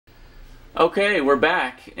Okay, we're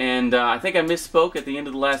back, and I think I misspoke at the end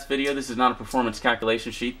of the last video. This is not a performance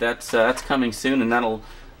calculation sheet. That's coming soon, and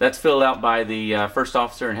that's filled out by the first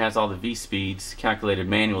officer and has all the V speeds calculated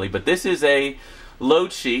manually. But this is a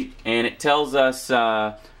load sheet, and it tells us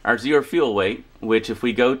our zero fuel weight, which if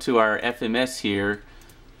we go to our FMS here,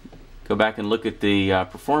 go back and look at the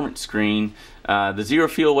performance screen, the zero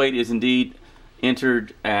fuel weight is indeed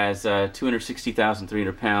entered as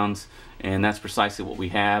 260,300 pounds, and that's precisely what we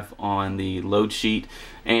have on the load sheet.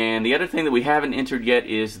 And the other thing that we haven't entered yet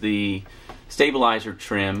is the stabilizer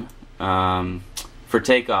trim for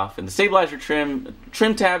takeoff. And the stabilizer trim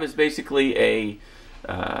tab is basically a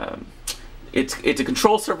it's a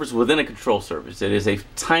control surface within a control surface. It is a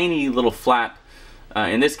tiny little flap,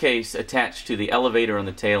 in this case attached to the elevator on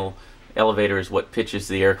the tail. Elevator is what pitches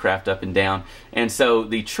the aircraft up and down, and so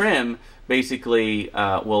the trim basically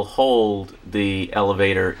will hold the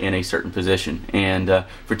elevator in a certain position. And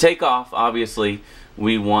for takeoff, obviously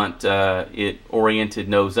we want it oriented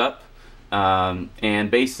nose up,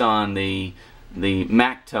 and based on the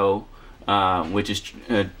MACTOW, which is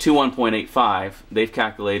 21.85, they've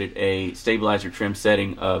calculated a stabilizer trim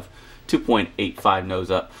setting of 2.85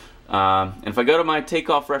 nose up. And if I go to my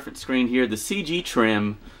takeoff reference screen here, the CG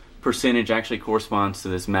trim percentage actually corresponds to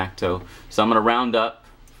this MACTOW. So I'm going to round up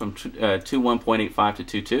from 21.85 to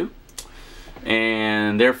 22,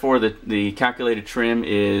 and therefore the calculated trim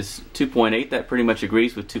is 2.8. That pretty much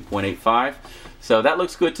agrees with 2.85. So that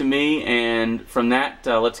looks good to me, and from that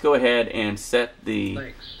let's go ahead and set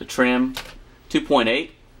the trim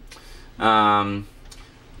 2.8.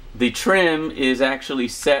 The trim is actually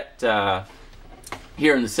set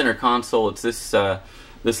here in the center console. It's this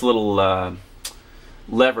little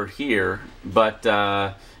lever here, but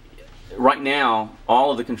right now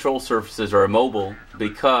all of the control surfaces are immobile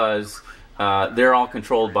because they're all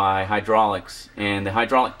controlled by hydraulics, and the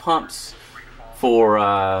hydraulic pumps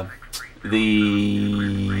for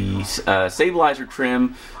the stabilizer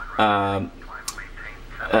trim,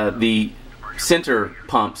 the center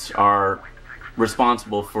pumps are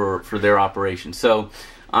responsible for their operation. So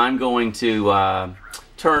I'm going to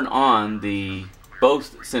turn on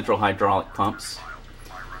both central hydraulic pumps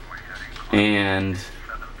and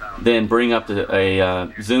then bring up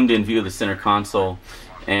a zoomed in view of the center console.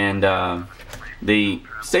 And the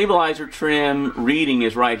stabilizer trim reading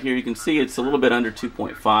is right here. You can see it's a little bit under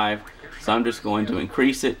 2.5, so I'm just going to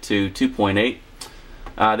increase it to 2.8.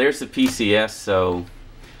 There's the PCS, so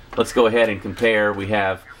let's go ahead and compare. We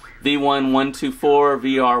have V1 124,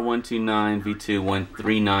 VR 129, V2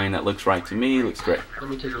 139. That looks right to me. Looks great. Let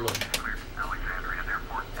me take a look.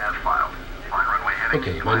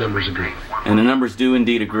 Okay, my numbers agree. And the numbers do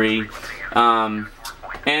indeed agree. And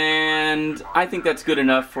I think that's good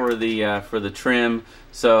enough for the trim.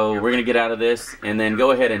 So we're going to get out of this and then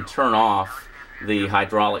go ahead and turn off the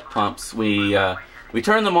hydraulic pumps. We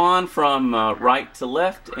turn them on from right to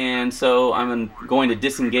left, and so I'm going to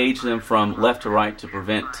disengage them from left to right to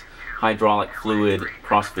prevent hydraulic fluid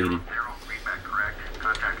cross-feeding.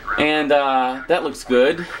 And that looks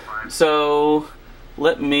good. So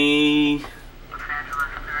let me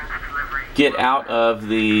get out of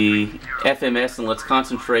the FMS and let's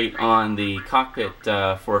concentrate on the cockpit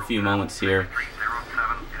for a few moments here.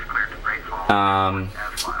 I'm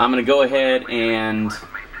going to go ahead and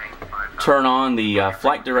turn on the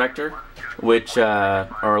flight director, which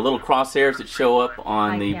are little crosshairs that show up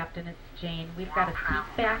on the... Hi, Captain, it's Jane. We've got a seat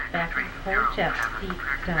back in coach at seat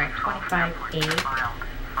 25A,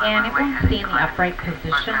 and it won't stay in the upright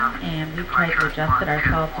position, and we've tried to adjust it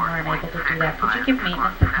ourselves and we're unable to do that. Could you give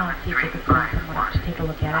maintenance a call and see if they could send someone up to take a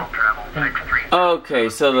look at it? Thanks. Okay,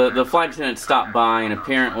 so the flight attendant stopped by and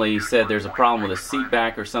apparently said there's a problem with a seat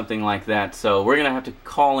back or something like that, so we're going to have to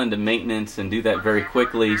call into maintenance and do that very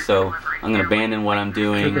quickly, so I'm going to abandon what I'm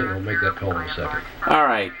doing. Okay, we'll make that call in a second.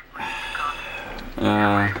 Alright.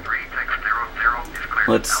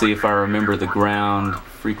 Let's see if I remember the ground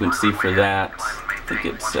frequency for that. I think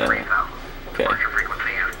it's okay.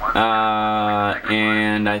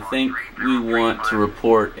 And I think we want to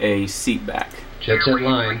report a seat back. Jet set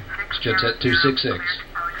line. It's Jet set 266. Jet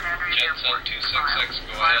set 266,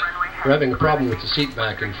 go ahead. We're having a problem with the seat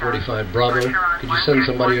back in 45 Bravo. Could you send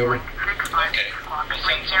somebody over? Okay, we'll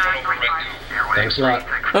send someone over right now. Thanks a lot.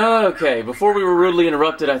 Okay, before we were rudely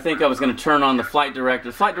interrupted, I think I was going to turn on the flight director.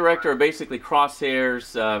 The flight director are basically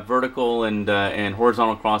crosshairs, vertical and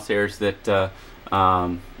horizontal crosshairs that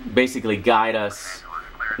basically guide us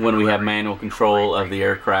when we have manual control of the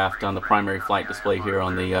aircraft on the primary flight display here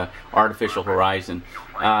on the artificial horizon.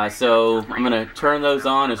 So I'm going to turn those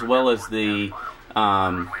on, as well as the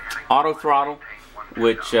auto throttle.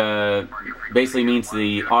 which basically means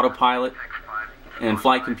the autopilot and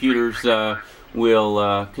flight computers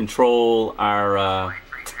will control our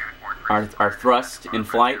thrust in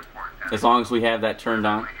flight as long as we have that turned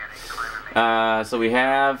on. So we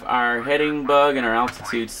have our heading bug and our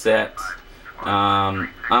altitude set. I'm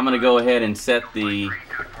going to go ahead and set the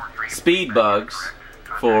speed bugs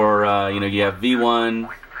for, you have V1,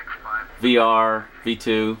 VR,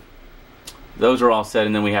 V2. Those are all set,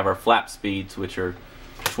 and then we have our flap speeds, which are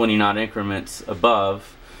 20 knot increments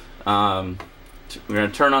above. We're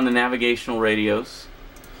going to turn on the navigational radios.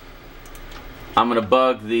 I'm going to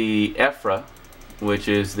bug the EFRA, which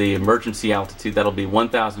is the emergency altitude. That'll be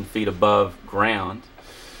 1,000 feet above ground.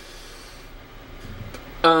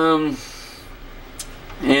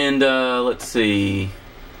 Let's see.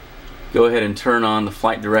 Go ahead and turn on the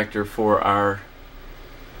flight director for our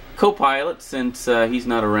co-pilot, since he's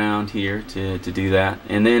not around here to do that.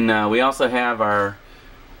 And then we also have our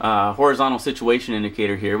horizontal situation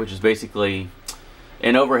indicator here, which is basically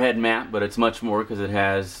an overhead map, but it's much more because it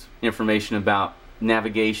has information about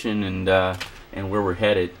navigation and where we're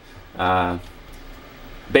headed.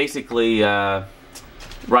 Basically, right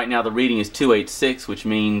now the reading is 286, which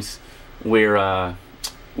means we're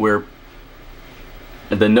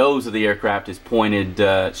the nose of the aircraft is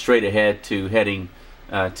pointed straight ahead to heading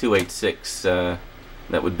 286. That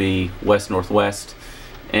would be west-northwest.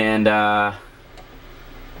 And I'm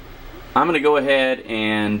going to go ahead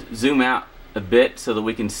and zoom out a bit so that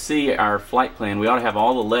we can see our flight plan. We ought to have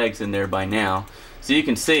all the legs in there by now. So you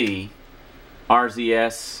can see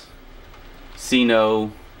RZS,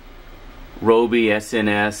 CNO, Roby,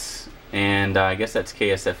 SNS, and I guess that's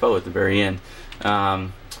KSFO at the very end.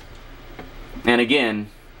 And again,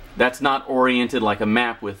 that's not oriented like a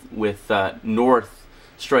map with north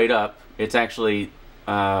straight up. It's actually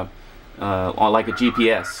like a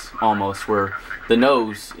GPS almost, where the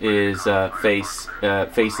nose is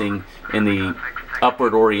facing in the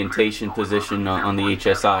upward orientation position on the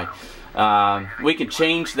HSI. We can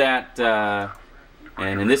change that,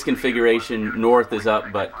 and in this configuration north is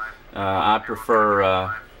up, but I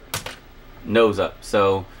prefer nose up.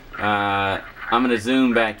 So I'm going to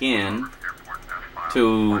zoom back in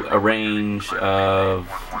to a range of,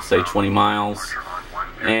 say, 20 miles.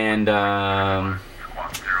 And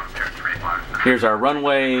here's our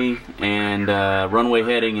runway and runway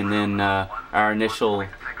heading, and then our initial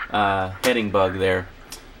heading bug there.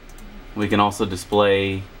 We can also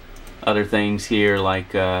display other things here,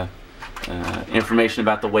 like information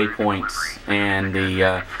about the waypoints and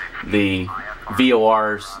the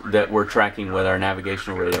VORs that we're tracking with our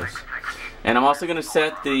navigational radios. And I'm also going to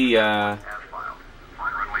set the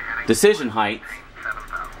decision height,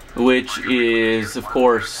 which is, of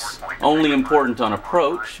course, only important on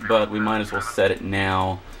approach, but we might as well set it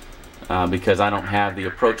now because I don't have the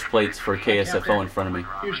approach plates for KSFO in front of me.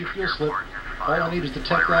 Here's your fuel slip. All I need is the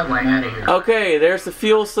tech log and I'm out of here. Okay, there's the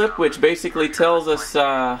fuel slip, which basically tells us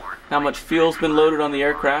how much fuel's been loaded on the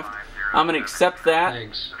aircraft. I'm going to accept that.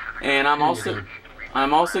 Thanks. And I'm also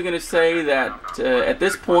going to say that at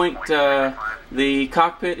this point the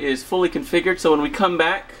cockpit is fully configured, so when we come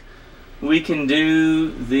back we can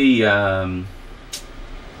do the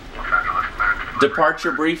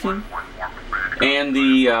departure briefing and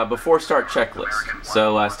the before start checklist.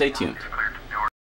 So stay tuned.